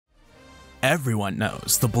Everyone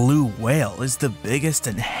knows the blue whale is the biggest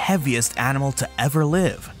and heaviest animal to ever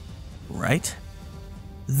live, right?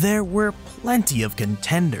 There were plenty of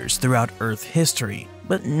contenders throughout Earth history,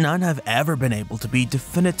 but none have ever been able to be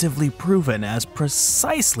definitively proven as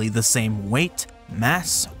precisely the same weight,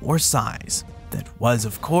 mass, or size. That was,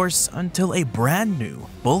 of course, until a brand new,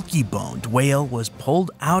 bulky-boned whale was pulled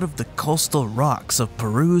out of the coastal rocks of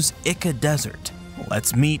Peru's Ica Desert.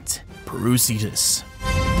 Let's meet Perucetus.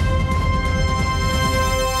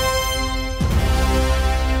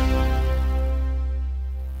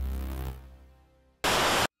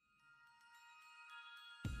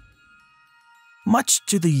 Much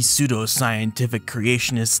to the pseudo-scientific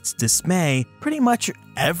creationists' dismay, pretty much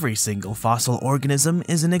every single fossil organism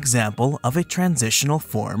is an example of a transitional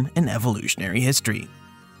form in evolutionary history.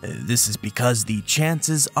 This is because the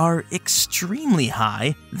chances are extremely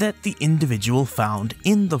high that the individual found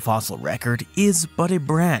in the fossil record is but a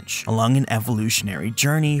branch along an evolutionary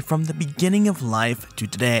journey from the beginning of life to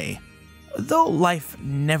today. Though life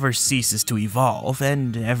never ceases to evolve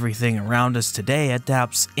and everything around us today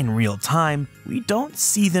adapts in real time, we don't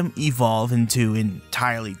see them evolve into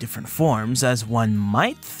entirely different forms as one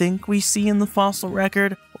might think we see in the fossil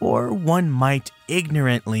record, or one might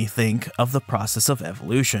ignorantly think of the process of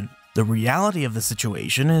evolution. The reality of the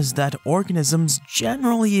situation is that organisms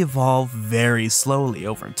generally evolve very slowly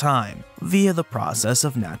over time via the process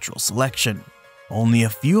of natural selection. Only a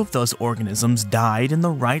few of those organisms died in the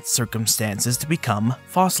right circumstances to become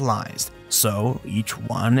fossilized, so each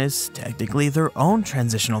one is technically their own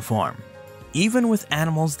transitional form. Even with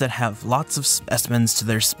animals that have lots of specimens to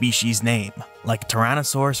their species name, like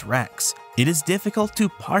Tyrannosaurus rex, it is difficult to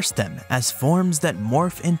parse them as forms that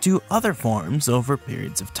morph into other forms over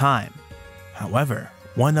periods of time. However,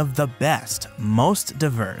 one of the best, most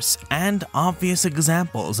diverse, and obvious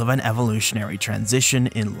examples of an evolutionary transition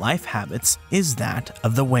in life habits is that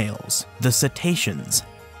of the whales, the cetaceans.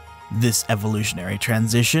 This evolutionary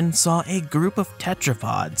transition saw a group of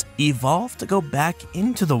tetrapods evolve to go back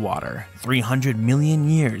into the water 300 million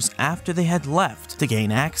years after they had left to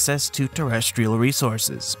gain access to terrestrial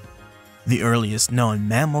resources. The earliest known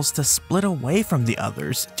mammals to split away from the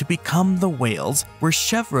others to become the whales were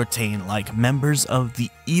chevrotain-like members of the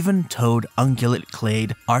even-toed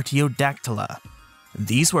ungulate-clade Artiodactyla.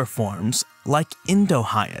 These were forms like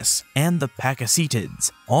Indohyus and the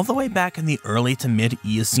Pachycetids, all the way back in the early to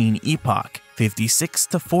mid-Eocene epoch, 56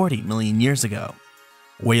 to 40 million years ago.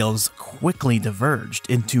 Whales quickly diverged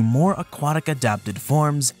into more aquatic adapted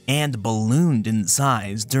forms and ballooned in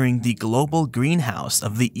size during the global greenhouse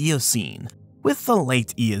of the Eocene, with the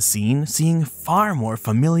late Eocene seeing far more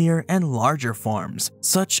familiar and larger forms,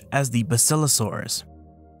 such as the Basilosaurs.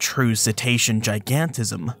 True cetacean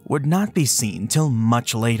gigantism would not be seen till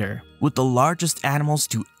much later, with the largest animals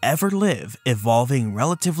to ever live evolving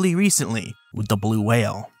relatively recently with the blue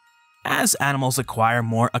whale. As animals acquire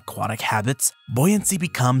more aquatic habits, buoyancy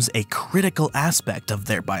becomes a critical aspect of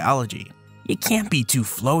their biology. You can't be too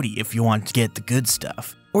floaty if you want to get the good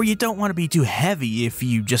stuff, or you don't want to be too heavy if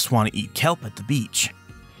you just want to eat kelp at the beach.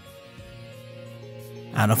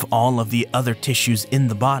 Out of all of the other tissues in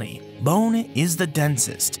the body, bone is the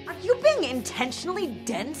densest. Are you being intentionally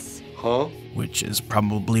dense? Huh? Which is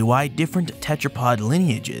probably why different tetrapod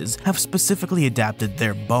lineages have specifically adapted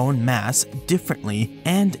their bone mass differently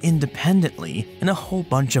and independently in a whole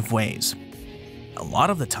bunch of ways. A lot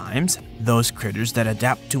of the times, those critters that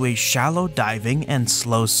adapt to a shallow diving and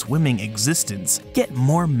slow swimming existence get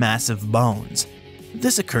more massive bones.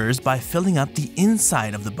 This occurs by filling up the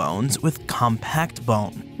inside of the bones with compact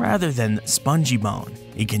bone rather than spongy bone,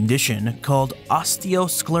 a condition called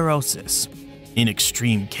osteosclerosis. In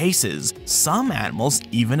extreme cases, some animals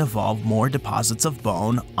even evolve more deposits of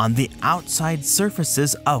bone on the outside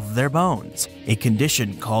surfaces of their bones, a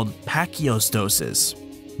condition called pachyostosis.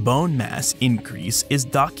 Bone mass increase is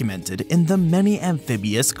documented in the many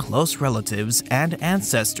amphibious close relatives and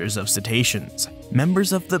ancestors of cetaceans,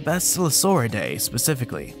 members of the Basilosauridae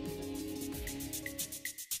specifically.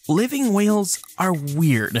 Living whales are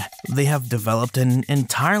weird. They have developed an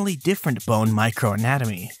entirely different bone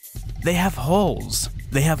microanatomy. They have holes.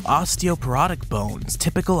 They have osteoporotic bones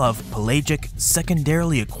typical of pelagic,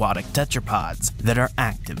 secondarily aquatic tetrapods that are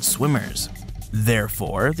active swimmers.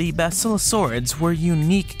 Therefore, the basilosaurids were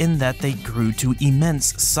unique in that they grew to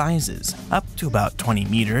immense sizes, up to about 20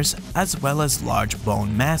 meters, as well as large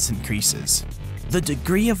bone mass increases. The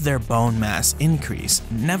degree of their bone mass increase,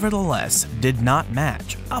 nevertheless, did not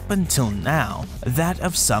match, up until now, that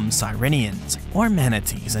of some sirenians, or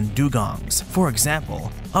manatees and dugongs, for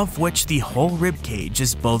example, of which the whole ribcage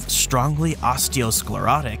is both strongly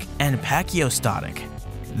osteosclerotic and pachyostotic.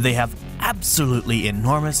 They have absolutely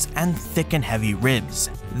enormous and thick and heavy ribs.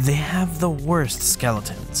 They have the worst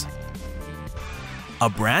skeletons. A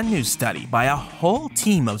brand new study by a whole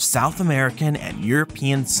team of South American and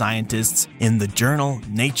European scientists in the journal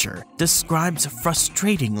Nature describes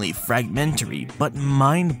frustratingly fragmentary but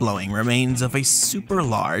mind-blowing remains of a super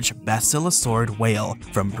large basilosaurid whale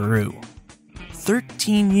from Peru.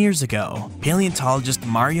 13 years ago, paleontologist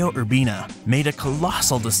Mario Urbina made a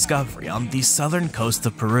colossal discovery on the southern coast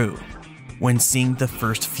of Peru. When seeing the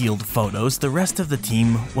first field photos, the rest of the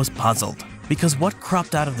team was puzzled, because what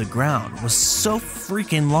cropped out of the ground was so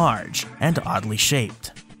freaking large and oddly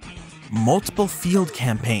shaped. Multiple field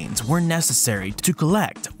campaigns were necessary to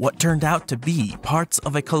collect what turned out to be parts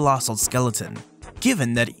of a colossal skeleton,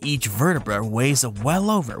 given that each vertebra weighs well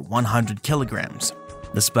over 100 kilograms.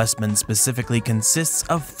 The specimen specifically consists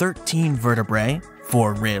of 13 vertebrae,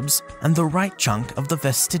 4 ribs, and the right chunk of the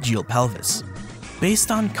vestigial pelvis.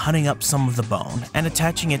 Based on cutting up some of the bone and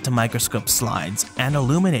attaching it to microscope slides and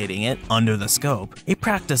illuminating it under the scope, a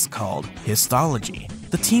practice called histology,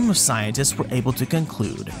 the team of scientists were able to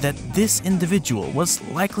conclude that this individual was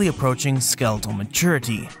likely approaching skeletal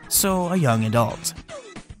maturity, so a young adult.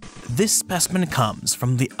 This specimen comes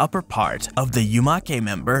from the upper part of the Yumake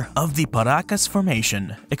member of the Paraddisse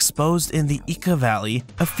Formation, exposed in the Ica Valley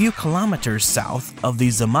a few kilometers south of the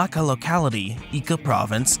Zamaka locality, Ica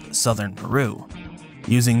Province, southern Peru.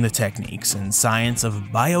 Using the techniques and science of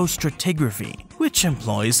biostratigraphy, which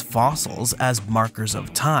employs fossils as markers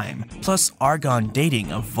of time, plus argon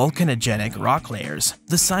dating of volcanogenic rock layers,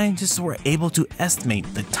 the scientists were able to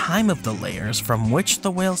estimate the time of the layers from which the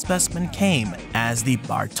whale specimen came as the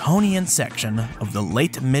Bartonian section of the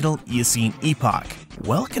late Middle Eocene epoch,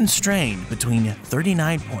 well constrained between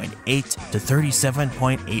 39.8 to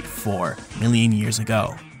 37.84 million years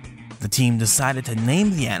ago. The team decided to name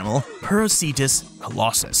the animal Prerucetus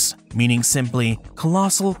colossus, meaning simply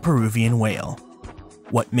colossal Peruvian whale.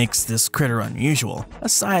 What makes this critter unusual,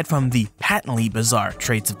 aside from the patently bizarre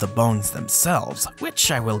traits of the bones themselves, which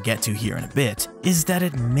I will get to here in a bit, is that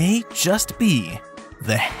it may just be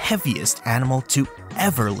the heaviest animal to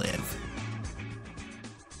ever live.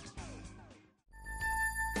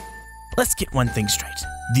 Let's get one thing straight.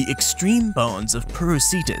 The extreme bones of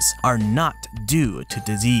Perucetus are not due to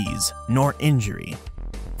disease nor injury.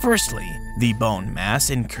 Firstly, the bone mass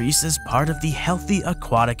increase is part of the healthy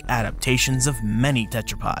aquatic adaptations of many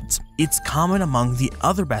tetrapods. It's common among the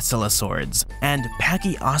other basilosaurids, and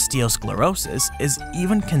pachyosteosclerosis is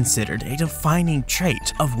even considered a defining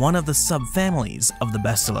trait of one of the subfamilies of the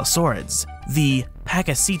basilosaurids, the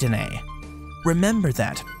Pachysetaceae. Remember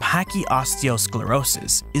that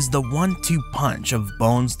pachyosteosclerosis is the 1-2 punch of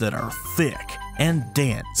bones that are thick and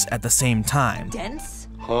dense at the same time. Dense?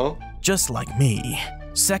 Huh? Just like me.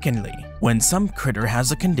 Secondly, when some critter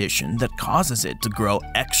has a condition that causes it to grow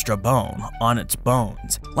extra bone on its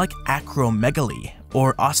bones, like acromegaly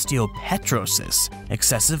or osteopetrosis,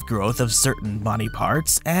 excessive growth of certain body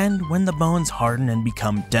parts, and when the bones harden and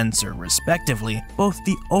become denser respectively, both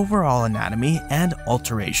the overall anatomy and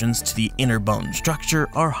alterations to the inner bone structure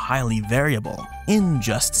are highly variable, in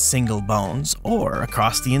just single bones or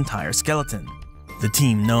across the entire skeleton. The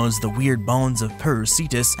team knows the weird bones of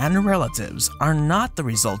Perucetus and relatives are not the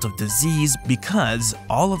result of disease because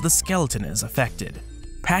all of the skeleton is affected.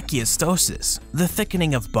 Pachyostosis, the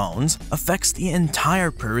thickening of bones, affects the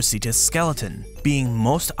entire Perucetus skeleton, being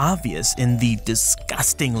most obvious in the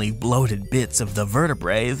disgustingly bloated bits of the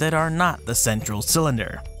vertebrae that are not the central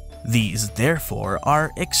cylinder. These, therefore,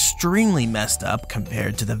 are extremely messed up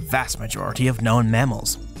compared to the vast majority of known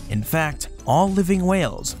mammals. In fact, all living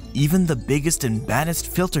whales, even the biggest and baddest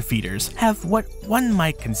filter feeders, have what one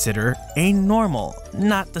might consider a normal,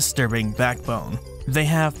 not disturbing backbone. They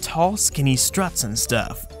have tall, skinny struts and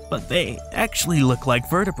stuff, but they actually look like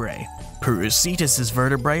vertebrae. Perucetus's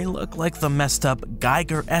vertebrae look like the messed up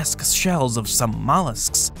Geiger-esque shells of some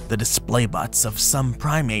mollusks, the display butts of some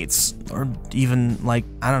primates, or even like,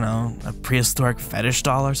 I don't know, a prehistoric fetish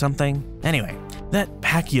doll or something. Anyway, that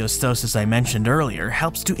pachyostosis I mentioned earlier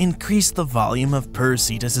helps to increase the volume of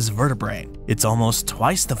Perucetus's vertebrae. It's almost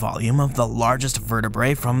twice the volume of the largest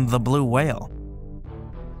vertebrae from the blue whale.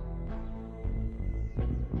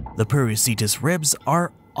 The Perucetus ribs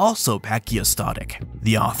are also pachyostotic.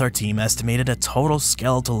 The author team estimated a total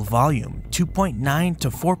skeletal volume 2.9 to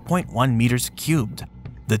 4.1 meters cubed.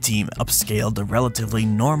 The team upscaled the relatively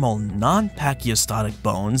normal non-pachyostotic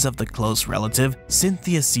bones of the close relative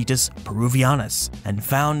Syntheocetus peruvianus and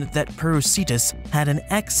found that Perucetus had an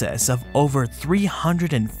excess of over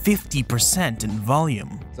 350% in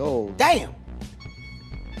volume. So, damn!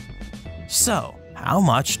 So, how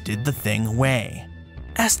much did the thing weigh?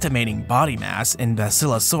 Estimating body mass in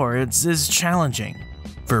basilosaurids is challenging.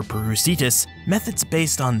 For Perucetus, methods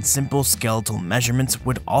based on simple skeletal measurements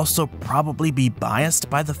would also probably be biased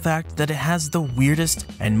by the fact that it has the weirdest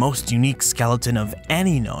and most unique skeleton of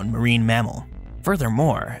any known marine mammal.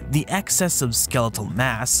 Furthermore, the excess of skeletal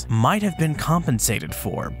mass might have been compensated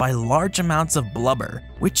for by large amounts of blubber,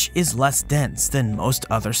 which is less dense than most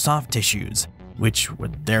other soft tissues, which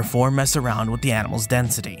would therefore mess around with the animal's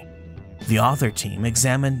density. The author team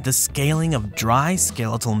examined the scaling of dry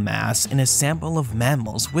skeletal mass in a sample of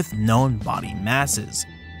mammals with known body masses.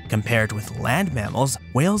 Compared with land mammals,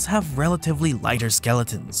 whales have relatively lighter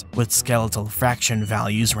skeletons, with skeletal fraction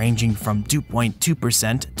values ranging from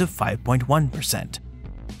 2.2% to 5.1%.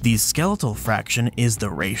 The skeletal fraction is the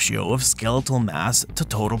ratio of skeletal mass to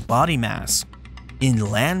total body mass.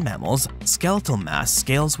 In land mammals, skeletal mass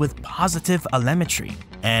scales with positive allometry,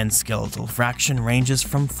 and skeletal fraction ranges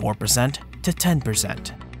from 4% to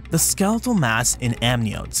 10%. The skeletal mass in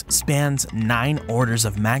amniotes spans 9 orders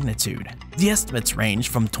of magnitude. The estimates range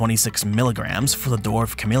from 26 milligrams for the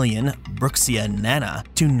dwarf chameleon Bruxia nana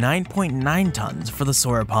to 9.9 tons for the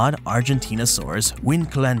sauropod Argentinosaurus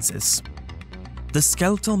winculensis. The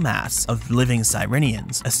skeletal mass of living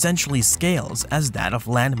sirenians essentially scales as that of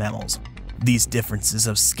land mammals. These differences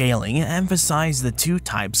of scaling emphasize the two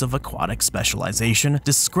types of aquatic specialization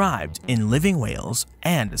described in living whales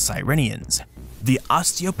and sirenians, the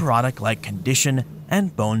osteoporotic-like condition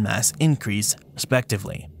and bone mass increase,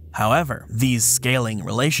 respectively. However, these scaling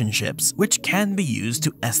relationships, which can be used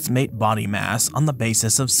to estimate body mass on the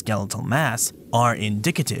basis of skeletal mass, are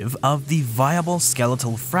indicative of the viable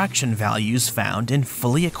skeletal fraction values found in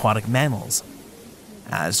fully aquatic mammals.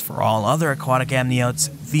 As for all other aquatic amniotes,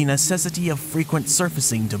 the necessity of frequent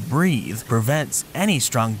surfacing to breathe prevents any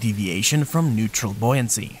strong deviation from neutral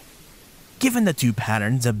buoyancy. Given the two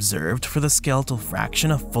patterns observed for the skeletal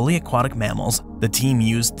fraction of fully aquatic mammals, the team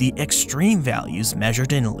used the extreme values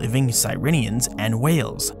measured in living sirenians and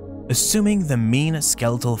whales, assuming the mean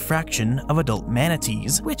skeletal fraction of adult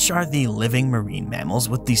manatees, which are the living marine mammals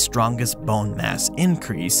with the strongest bone mass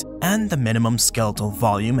increase, and the minimum skeletal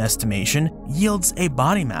volume estimation yields a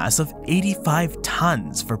body mass of 85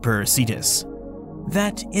 tons for Perucetus.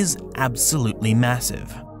 That is absolutely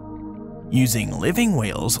massive. Using living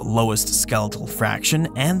whales' lowest skeletal fraction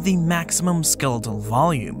and the maximum skeletal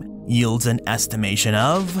volume yields an estimation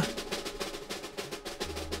of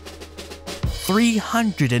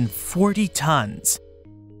 340 tons.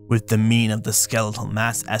 With the mean of the skeletal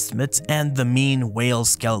mass estimates and the mean whale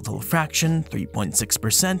skeletal fraction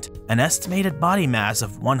 3.6%, an estimated body mass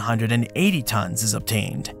of 180 tons is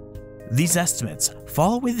obtained. These estimates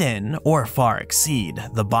fall within or far exceed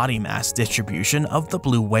the body mass distribution of the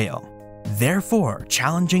blue whale, therefore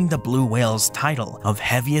challenging the blue whale's title of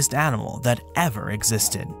heaviest animal that ever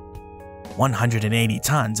existed. 180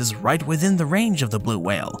 tons is right within the range of the blue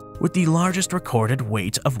whale, with the largest recorded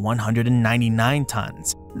weight of 199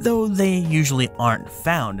 tons, though they usually aren't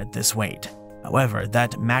found at this weight. However,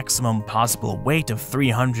 that maximum possible weight of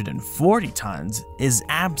 340 tons is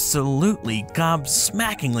absolutely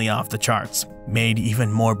gobsmackingly off the charts, made even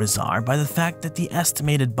more bizarre by the fact that the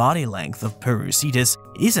estimated body length of Perucetus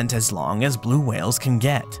isn't as long as blue whales can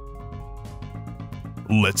get.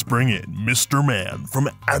 Let's bring in Mr. Man from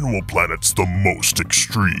Animal Planet's The Most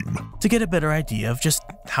Extreme to get a better idea of just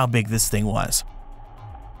how big this thing was.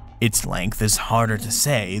 Its length is harder to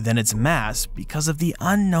say than its mass because of the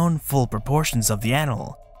unknown full proportions of the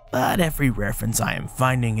animal, but every reference I am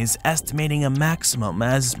finding is estimating a maximum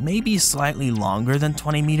as maybe slightly longer than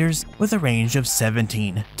 20 meters with a range of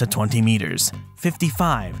 17 to 20 meters,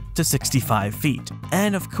 55 to 65 feet,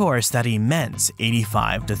 and of course that immense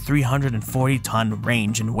 85 to 340 ton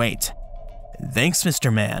range in weight. Thanks,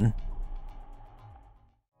 Mr. Man.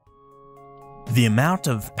 The amount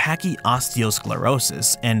of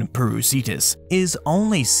pachyosteosclerosis in Perucetus is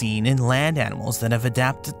only seen in land animals that have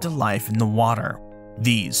adapted to life in the water.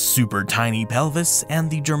 The super tiny pelvis and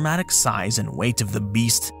the dramatic size and weight of the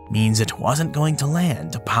beast means it wasn't going to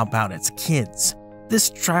land to pop out its kids. This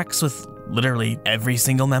tracks with literally every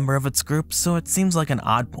single member of its group, so it seems like an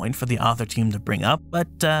odd point for the author team to bring up, but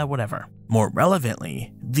whatever. More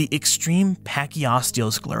relevantly, the extreme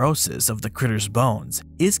pachyosteosclerosis of the critter's bones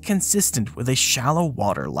is consistent with a shallow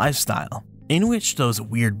water lifestyle, in which those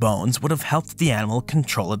weird bones would have helped the animal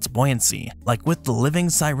control its buoyancy, like with the living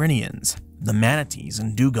sirenians, the manatees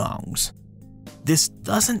and dugongs. This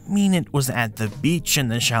doesn't mean it was at the beach in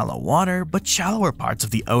the shallow water, but shallower parts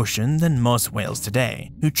of the ocean than most whales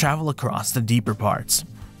today, who travel across the deeper parts.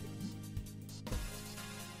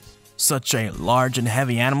 Such a large and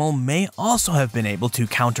heavy animal may also have been able to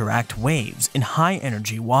counteract waves in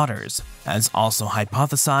high-energy waters, as also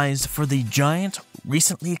hypothesized for the giant,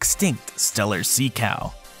 recently extinct stellar sea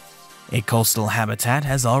cow. A coastal habitat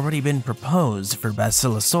has already been proposed for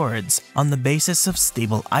basilosaurids on the basis of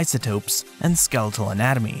stable isotopes and skeletal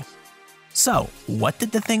anatomy. So, what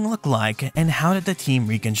did the thing look like, and how did the team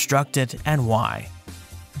reconstruct it, and why?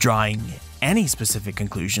 Drawing any specific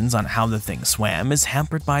conclusions on how the thing swam is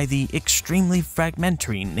hampered by the extremely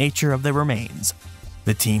fragmentary nature of the remains.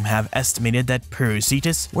 The team have estimated that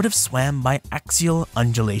Perucetus would have swam by axial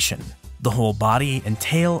undulation, the whole body and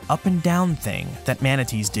tail up and down thing that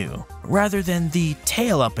manatees do, rather than the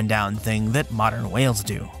tail up and down thing that modern whales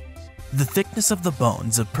do. The thickness of the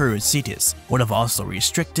bones of Perucetus would have also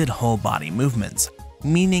restricted whole body movements,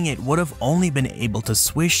 meaning it would have only been able to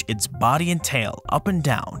swish its body and tail up and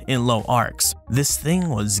down in low arcs. This thing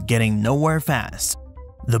was getting nowhere fast.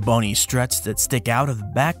 The bony struts that stick out of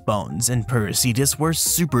the backbones in Perucetus were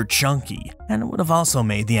super chunky and would have also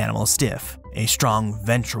made the animal stiff. A strong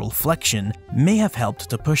ventral flexion may have helped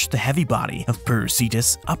to push the heavy body of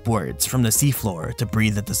Perucetus upwards from the seafloor to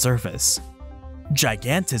breathe at the surface.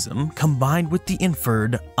 Gigantism, combined with the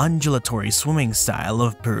inferred undulatory swimming style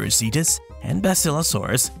of Perucetus and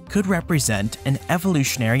Basilosaurus, could represent an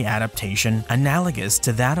evolutionary adaptation analogous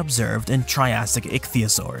to that observed in Triassic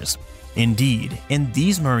ichthyosaurs. Indeed, in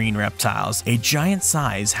these marine reptiles, a giant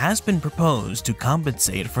size has been proposed to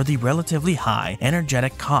compensate for the relatively high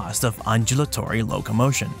energetic cost of undulatory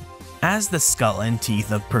locomotion. As the skull and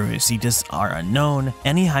teeth of Perucetus are unknown,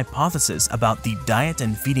 any hypothesis about the diet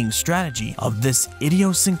and feeding strategy of this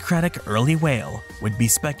idiosyncratic early whale would be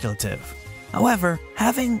speculative. However,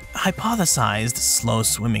 having hypothesized slow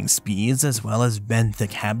swimming speeds as well as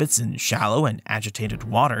benthic habits in shallow and agitated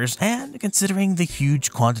waters, and considering the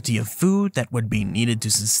huge quantity of food that would be needed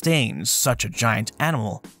to sustain such a giant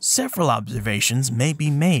animal, several observations may be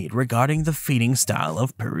made regarding the feeding style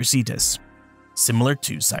of Perucetus. Similar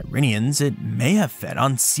to Sirenians, it may have fed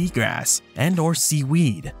on seagrass and/or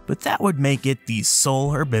seaweed, but that would make it the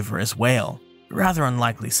sole herbivorous whale, a rather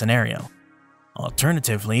unlikely scenario.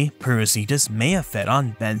 Alternatively, Perucetus may have fed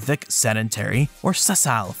on benthic, sedentary, or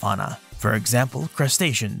sessile fauna, for example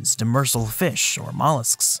crustaceans, demersal fish, or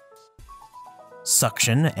mollusks.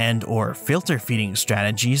 Suction and/or filter feeding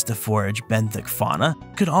strategies to forage benthic fauna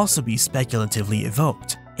could also be speculatively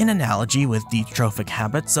evoked, in analogy with the trophic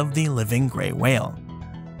habits of the living gray whale.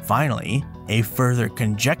 Finally, a further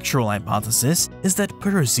conjectural hypothesis is that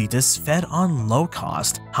Perucetus fed on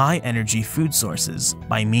low-cost, high-energy food sources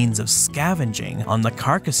by means of scavenging on the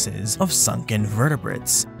carcasses of sunken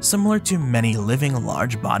vertebrates, similar to many living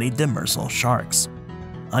large-bodied demersal sharks.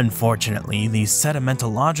 Unfortunately, the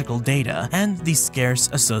sedimentological data and the scarce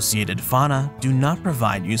associated fauna do not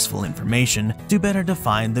provide useful information to better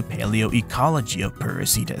define the paleoecology of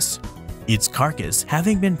Perucetus, its carcass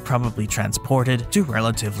having been probably transported to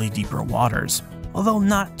relatively deeper waters, although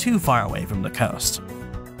not too far away from the coast.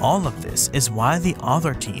 All of this is why the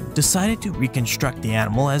author team decided to reconstruct the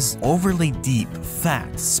animal as overly deep,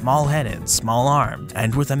 fat, small-headed, small-armed,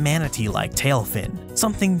 and with a manatee-like tail fin,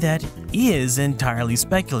 something that is entirely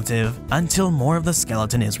speculative until more of the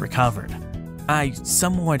skeleton is recovered. I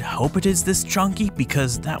somewhat hope it is this chunky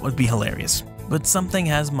because that would be hilarious, but something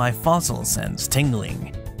has my fossil sense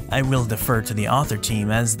tingling. I will defer to the author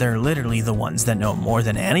team as they're literally the ones that know more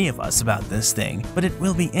than any of us about this thing, but it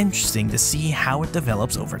will be interesting to see how it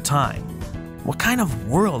develops over time. What kind of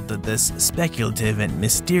world did this speculative and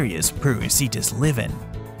mysterious Perucetus live in?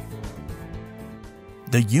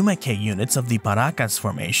 The Yumeke units of the Paraddisse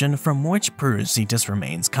formation from which Perucetus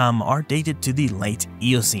remains come are dated to the late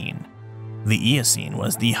Eocene. The Eocene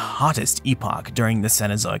was the hottest epoch during the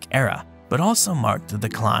Cenozoic era, but also marked the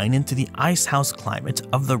decline into the icehouse climate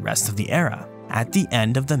of the rest of the era, at the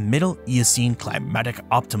end of the Middle Eocene climatic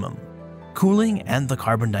optimum. Cooling and the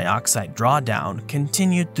carbon dioxide drawdown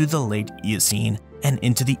continued through the late Eocene and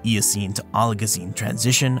into the Eocene to Oligocene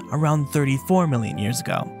transition around 34 million years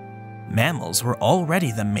ago. Mammals were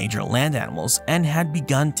already the major land animals and had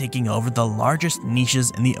begun taking over the largest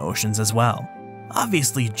niches in the oceans as well.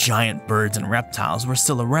 Obviously, giant birds and reptiles were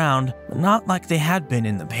still around, but not like they had been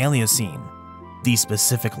in the Paleocene. The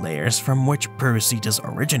specific layers from which Perucetus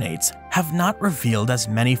originates have not revealed as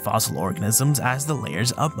many fossil organisms as the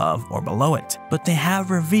layers above or below it, but they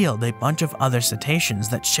have revealed a bunch of other cetaceans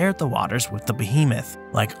that shared the waters with the behemoth,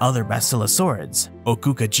 like other basilosaurids,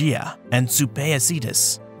 Ocucagea, and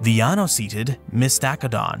Supaeocetus, the ionoceted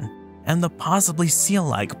Mystacodon, and the possibly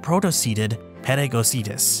seal-like protoceted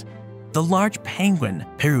Paraddisse. The large penguin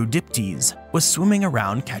Paraddisse was swimming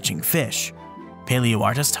around catching fish.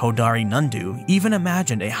 Paleoartist Hodari Nundu even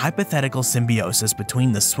imagined a hypothetical symbiosis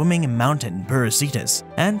between the swimming mountain Perucetus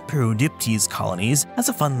and Paraddisse colonies as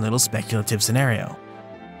a fun little speculative scenario.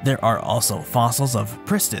 There are also fossils of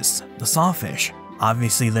Prehistoric, the sawfish.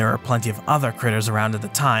 Obviously there are plenty of other critters around at the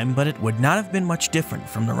time, but it would not have been much different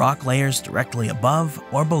from the rock layers directly above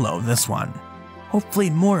or below this one. Hopefully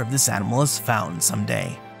more of this animal is found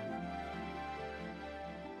someday.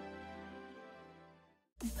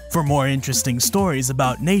 For more interesting stories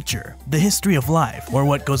about nature, the history of life, or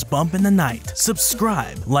what goes bump in the night,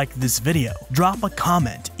 subscribe, like this video, drop a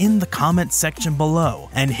comment in the comment section below,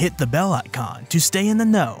 and hit the bell icon to stay in the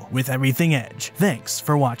know with everything Edge. Thanks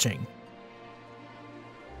for watching.